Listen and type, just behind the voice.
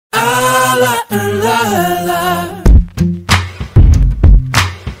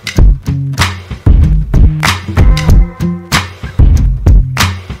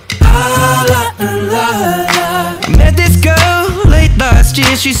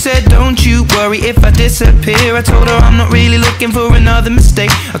She said, don't you worry if I disappear. I told her I'm not really looking for another mistake.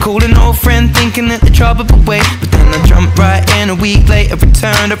 I called an old friend thinking that the trouble would wait, but then I jumped right in. A week later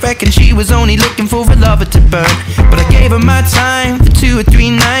returned. I reckon she was only looking for a lover to burn, but I gave her my time for 2 or 3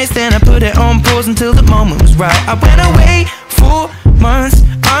 nights. Then I put it on pause until the moment was right. I went away 4 months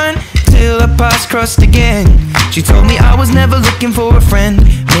until our paths crossed again. She told me I was never looking for a friend.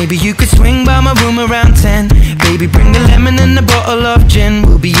 Maybe you could swing by my room around 10. Baby, bring the lemon and a bottle of gin.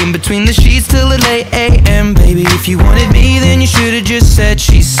 We'll be in between the sheets till the late AM. Baby, if you wanted me, then you should've just said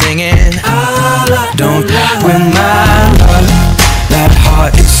she's singing. Don't win my love. That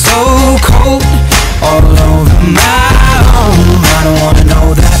heart is so cold, all over my own. I don't wanna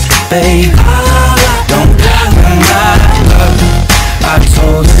know that, babe. Don't win my love. I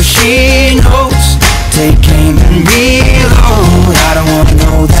told her she knows. Take aim and reload. I don't wanna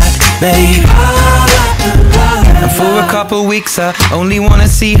know that, babe. And for a couple weeks I only wanna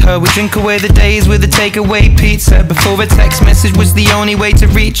see her. We drink away the days with a takeaway pizza. Before a text message was the only way to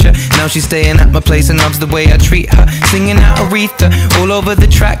reach her. Now she's staying at my place and loves the way I treat her. Singing out Aretha all over the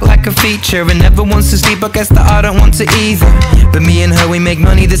track like a feature. And never wants to sleep, I guess that I don't want to either. But me and her, we make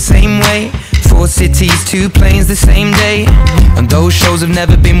money the same way. 4 cities, 2 planes the same day. And those shows have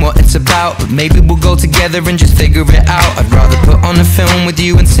never been what it's about, but maybe we'll go together and just figure it out. I'd rather put on a film with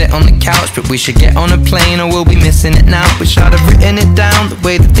you and sit on the couch, but we should get on a plane or we'll be missing it now. Wish I'd have written it down, the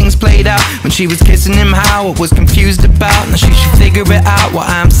way that things played out when she was kissing him, how I was confused about. Now she should figure it out while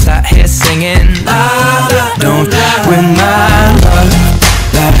I'm sat here singing. Don't win my love.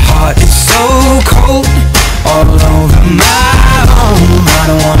 That heart is so cold, all over my own. I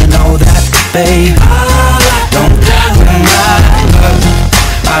don't wanna know that, babe. Don't win my love.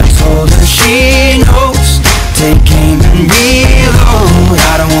 I told her she knows. Take aim and reload.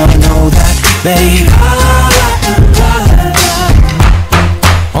 I don't wanna know that, babe.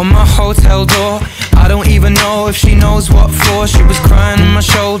 On my hotel door, I don't even know if she knows what for. She was crying on my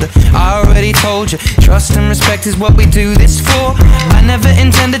shoulder. I already told you, trust and respect is what we do this for. I never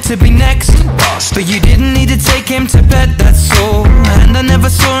intended to be next, but you didn't need to take him to bed, that's all. And I never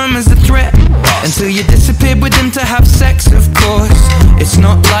saw him as a threat until you disappeared with him to have sex, of course. It's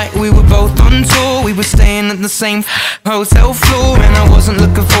not like we were both on tour. We were staying at the same hotel floor. And I wasn't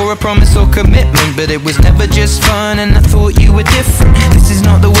looking for a promise or commitment, but it was never just fun and I thought you were different. This is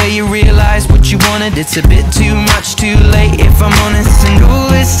not the way you realize what you wanted. It's a bit too much too late if I'm honest. And all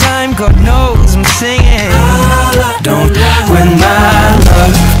this time, God knows I'm singing. Don't win my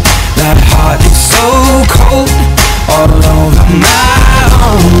love. That heart is so cold, all over my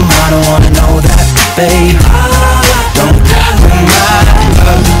own. I don't wanna know that, babe. Don't win my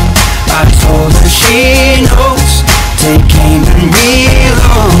love. I told her she knows. Take aim and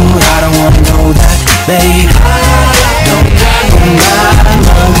reload. I don't wanna know that, babe. Don't win my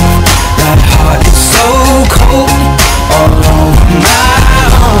love. That heart is so cold, all over my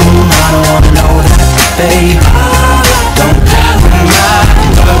own. I don't wanna know that, babe. Don't win my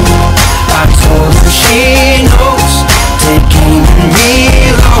love. I told her she knows. Take aim and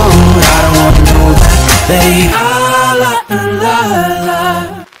reload. I don't wanna know that, babe.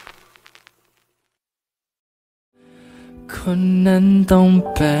คนนั้นต้อง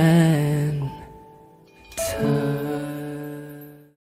เป็นเธอ